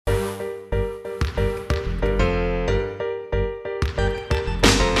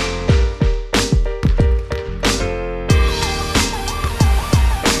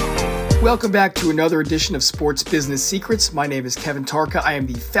Welcome back to another edition of Sports Business Secrets. My name is Kevin Tarka. I am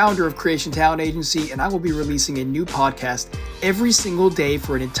the founder of Creation Talent Agency, and I will be releasing a new podcast every single day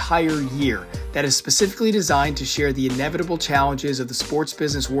for an entire year that is specifically designed to share the inevitable challenges of the sports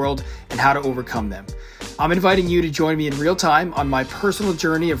business world and how to overcome them. I'm inviting you to join me in real time on my personal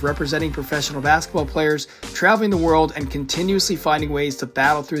journey of representing professional basketball players, traveling the world, and continuously finding ways to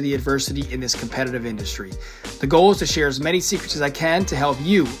battle through the adversity in this competitive industry. The goal is to share as many secrets as I can to help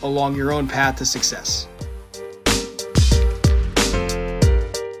you along your own path to success.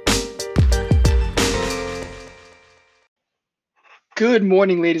 Good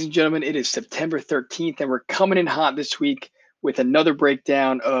morning, ladies and gentlemen. It is September 13th, and we're coming in hot this week with another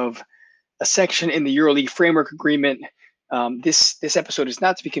breakdown of a section in the EuroLeague Framework Agreement. This episode is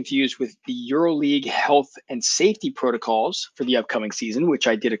not to be confused with the EuroLeague Health and Safety Protocols for the upcoming season, which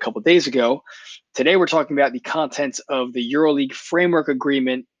I did a couple days ago. Today, we're talking about the contents of the EuroLeague Framework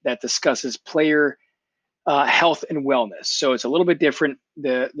Agreement that discusses player health and wellness. So it's a little bit different.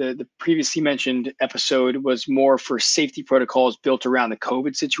 The previously mentioned episode was more for safety protocols built around the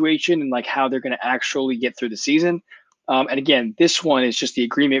COVID situation and like how they're going to actually get through the season. And again, this one is just the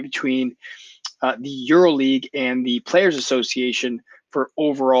agreement between the EuroLeague and the Players Association for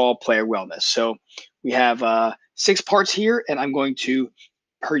overall player wellness. So we have 6 parts here, and I'm going to,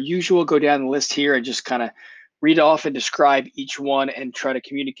 per usual, go down the list here and just kind of read off and describe each one and try to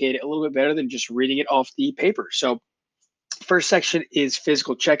communicate it a little bit better than just reading it off the paper. So first section is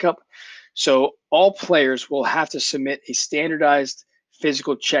physical checkup. So all players will have to submit a standardized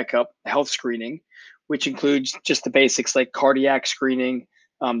physical checkup health screening, which includes just the basics like cardiac screening,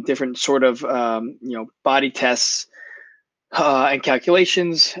 different sort of body tests and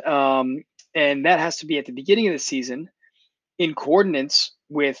calculations. And that has to be at the beginning of the season in coordinates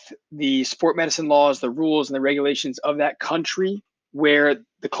with the sport medicine laws, the rules, and the regulations of that country where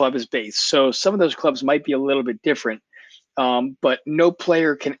the club is based. So some of those clubs might be a little bit different, but no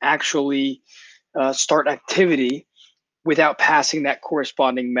player can actually start activity without passing that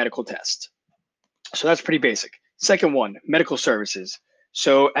corresponding medical test. So that's pretty basic. Second one, medical services.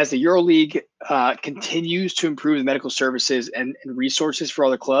 So as the EuroLeague continues to improve the medical services and resources for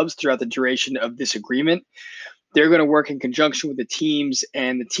all the clubs throughout the duration of this agreement, they're going to work in conjunction with the teams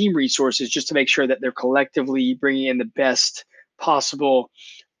and the team resources just to make sure that they're collectively bringing in the best possible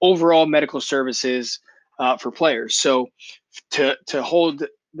overall medical services for players. So to hold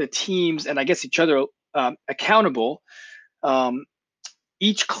the teams and I guess each other accountable,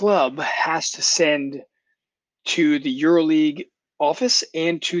 each club has to send to the EuroLeague office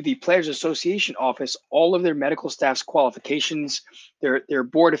and to the Players Association office all of their medical staff's qualifications, their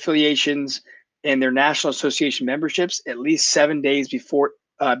board affiliations, and their National Association memberships at least 7 days before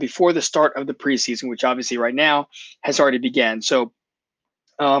the start of the preseason, which obviously right now has already begun. So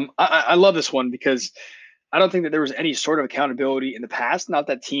I love this one because I don't think that there was any sort of accountability in the past. Not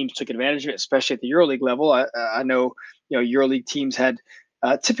that teams took advantage of it, especially at the EuroLeague level. I know EuroLeague teams had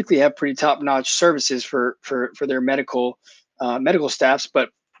typically have pretty top-notch services for their medical staffs, but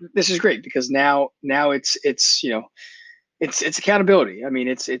this is great because now it's accountability. I mean,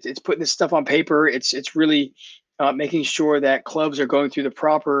 it's putting this stuff on paper. It's really making sure that clubs are going through the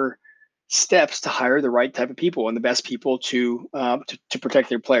proper steps to hire the right type of people and the best people to protect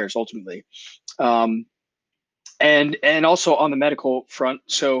their players ultimately. And also on the medical front,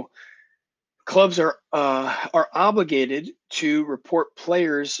 so clubs are obligated to report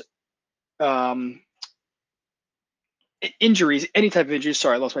players injuries, any type of injuries.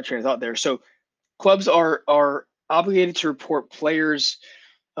 Sorry, I lost my train of thought there. So clubs are obligated to report players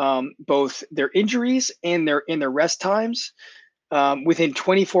both their injuries and their rest times within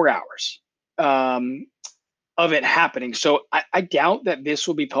 24 hours of it happening. So I doubt that this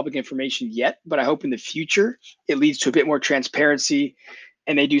will be public information yet, but I hope in the future it leads to a bit more transparency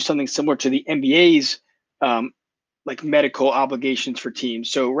and they do something similar to the NBA's like medical obligations for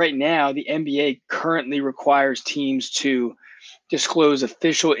teams. So right now, the NBA currently requires teams to disclose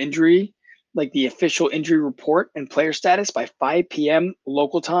official injury, like the official injury report and player status by 5 p.m.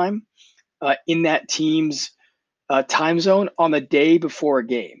 local time in that team's time zone on the day before a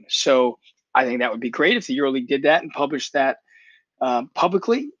game. So I think that would be great if the EuroLeague did that and published that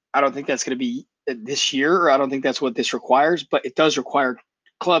publicly. I don't think that's going to be this year, or I don't think that's what this requires, but it does require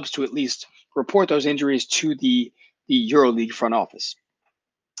clubs to at least report those injuries to the EuroLeague front office.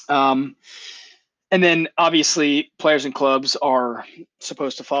 And then obviously players and clubs are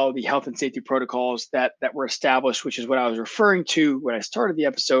supposed to follow the health and safety protocols that were established, which is what I was referring to when I started the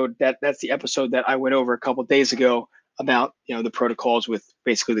episode. That's the episode that I went over a couple of days ago about the protocols with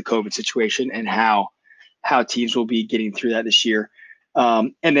basically the COVID situation and how teams will be getting through that this year.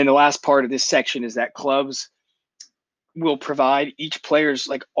 And then the last part of this section is that clubs will provide each player's,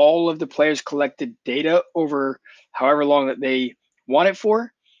 like all of the players' collected data over however long that they want it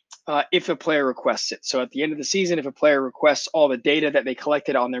for, if a player requests it. So at the end of the season, if a player requests all the data that they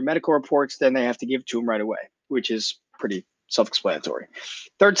collected on their medical reports, then they have to give it to them right away, which is pretty self-explanatory.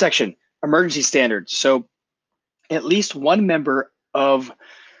 Third section, emergency standards. So at least one member of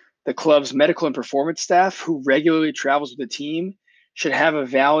the club's medical and performance staff who regularly travels with the team should have a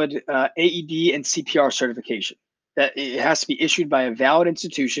valid AED and CPR certification. That it has to be issued by a valid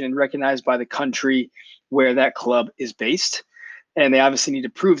institution and recognized by the country where that club is based. And they obviously need to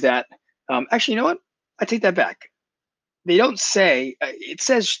prove that. Actually, you know what? I take that back. They don't say, it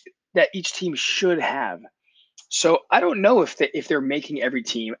says that each team should have. So I don't know if they're making every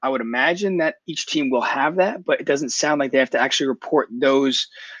team. I would imagine that each team will have that, but it doesn't sound like they have to actually report those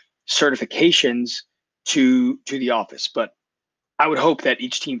certifications to the office. But I would hope that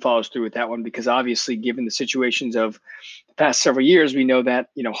each team follows through with that one, because obviously, given the situations of the past several years, we know that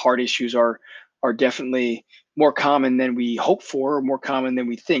heart issues are definitely more common than we hope for, or more common than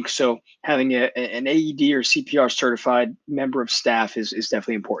we think. So having an AED or CPR certified member of staff is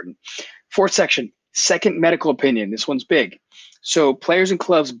definitely important. Fourth section, second medical opinion. This one's big. So players and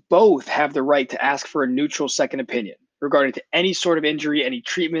clubs both have the right to ask for a neutral second opinion regarding to any sort of injury, any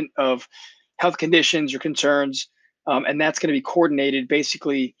treatment of health conditions or concerns. And that's going to be coordinated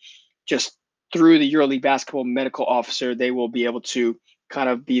basically just through the EuroLeague basketball medical officer. They will be able to kind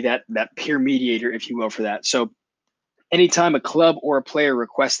of be that peer mediator, if you will, for that. So anytime a club or a player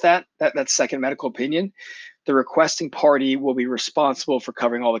requests that second medical opinion, the requesting party will be responsible for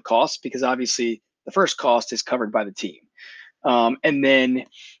covering all the costs, because obviously the first cost is covered by the team. And then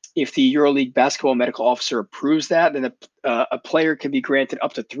if the EuroLeague basketball medical officer approves that, then a player can be granted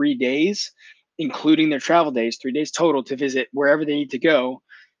up to 3 days, including their travel days, 3 days total, to visit wherever they need to go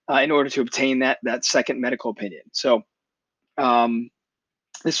in order to obtain that second medical opinion. So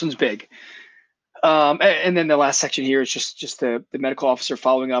this one's big. And then the last section here is just the medical officer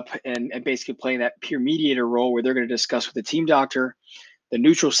following up and basically playing that peer mediator role, where they're going to discuss with the team doctor, the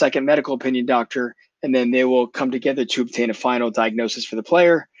neutral second medical opinion doctor, and then they will come together to obtain a final diagnosis for the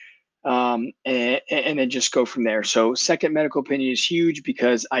player, and then just go from there. So second medical opinion is huge,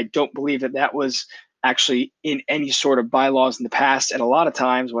 because I don't believe that was actually in any sort of bylaws in the past. And a lot of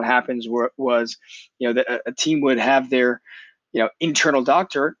times what happens was that a team would have their internal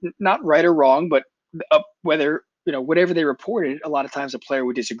doctor, not right or wrong, but whether whatever they reported, a lot of times a player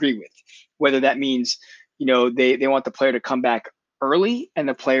would disagree with, whether that means they want the player to come back early and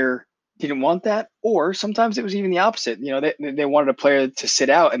the player didn't want that, or sometimes it was even the opposite. They wanted a player to sit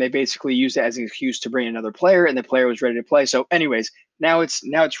out, and they basically used it as an excuse to bring another player, and the player was ready to play. So anyways, now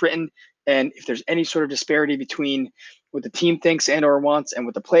it's written, and if there's any sort of disparity between what the team thinks and or wants and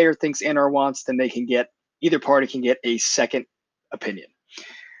what the player thinks and or wants, then either party can get a second opinion.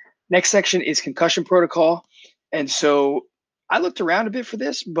 Next section is concussion protocol. And so I looked around a bit for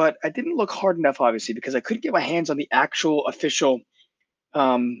this, but I didn't look hard enough, obviously, because I couldn't get my hands on the actual official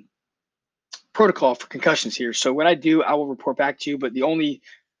protocol for concussions here. So when I do, I will report back to you. But the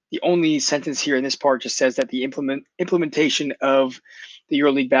only sentence here in this part just says that the implementation of the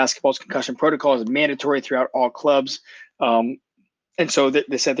EuroLeague basketball's concussion protocol is mandatory throughout all clubs. And so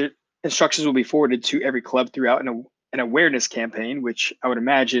they said their instructions will be forwarded to every club throughout an awareness campaign, which I would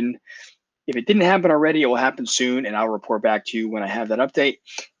imagine, if it didn't happen already, it will happen soon, and I'll report back to you when I have that update.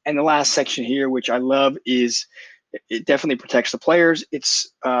 And the last section here, which I love, is it definitely protects the players. It's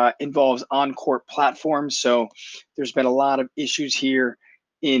involves on-court platforms. So there's been a lot of issues here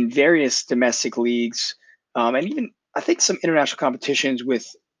in various domestic leagues, and even I think some international competitions with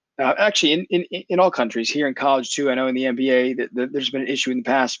actually in all countries, here in college too. I know in the NBA that there's been an issue in the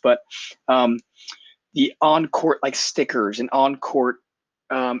past, but the on-court like stickers and on-court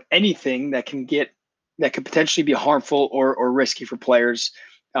anything that could potentially be harmful or risky for players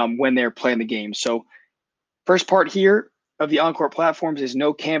when they're playing the game. So first part here of the on-court platforms is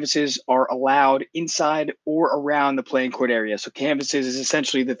no canvases are allowed inside or around the playing court area. So canvases is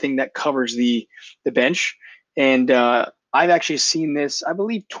essentially the thing that covers the bench. And I've actually seen this, I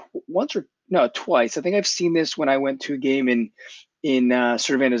believe, twice. I think I've seen this when I went to a game in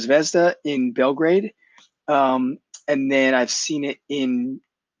Crvena Zvezda in Belgrade. And then I've seen it in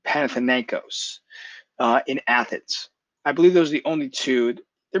Panathinaikos in Athens. I believe those are the only two.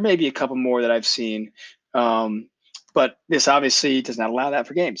 There may be a couple more that I've seen, but this obviously does not allow that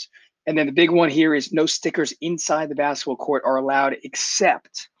for games. And then the big one here is no stickers inside the basketball court are allowed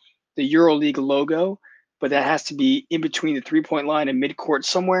except the EuroLeague logo, but that has to be in between the three-point line and midcourt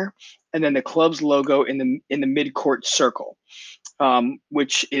somewhere, and then the club's logo in the midcourt circle.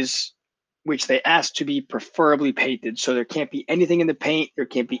 which they ask to be preferably painted. So there can't be anything in the paint. There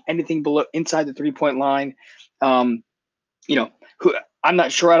can't be anything below inside the 3-point line. I'm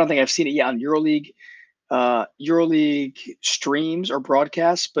not sure. I don't think I've seen it yet on EuroLeague streams or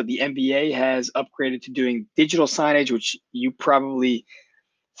broadcasts, but the NBA has upgraded to doing digital signage, which you probably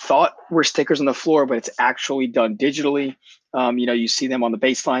thought were stickers on the floor, but it's actually done digitally. You see them on the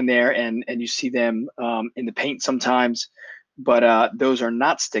baseline there, and you see them in the paint sometimes, but those are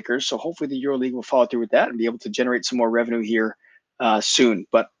not stickers. So hopefully the EuroLeague will follow through with that and be able to generate some more revenue here soon.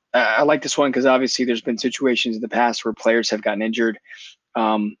 But I like this one because obviously there's been situations in the past where players have gotten injured,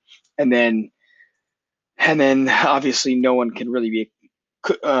 and then obviously no one can really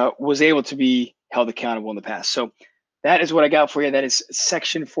was able to be held accountable in the past. So that is what I got for you. That is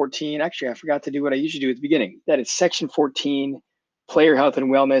section 14. Actually, I forgot to do what I usually do at the beginning. That is section 14, player health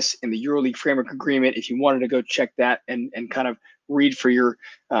and wellness in the EuroLeague framework agreement. If you wanted to go check that and kind of read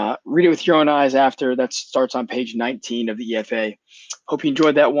it with your own eyes after, that starts on page 19 of the EFA. Hope you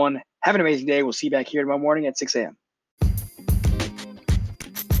enjoyed that one. Have an amazing day. We'll see you back here tomorrow morning at 6 a.m.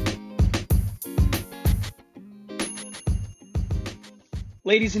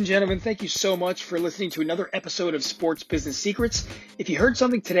 Ladies and gentlemen, thank you so much for listening to another episode of Sports Business Secrets. If you heard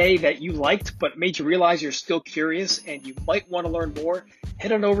something today that you liked but made you realize you're still curious and you might want to learn more,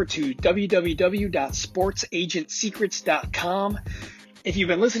 head on over to www.sportsagentsecrets.com. If you've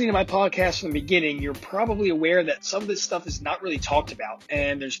been listening to my podcast from the beginning, you're probably aware that some of this stuff is not really talked about,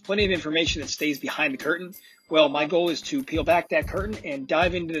 and there's plenty of information that stays behind the curtain. Well, my goal is to peel back that curtain and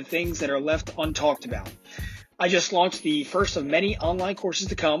dive into the things that are left untalked about. I just launched the first of many online courses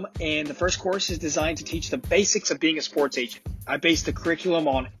to come, and the first course is designed to teach the basics of being a sports agent. I base the curriculum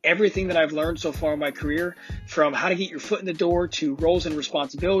on everything that I've learned so far in my career, from how to get your foot in the door to roles and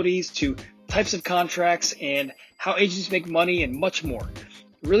responsibilities to types of contracts and how agents make money and much more.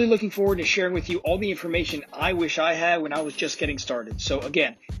 Really looking forward to sharing with you all the information I wish I had when I was just getting started. So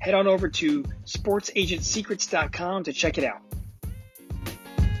again, head on over to sportsagentsecrets.com to check it out.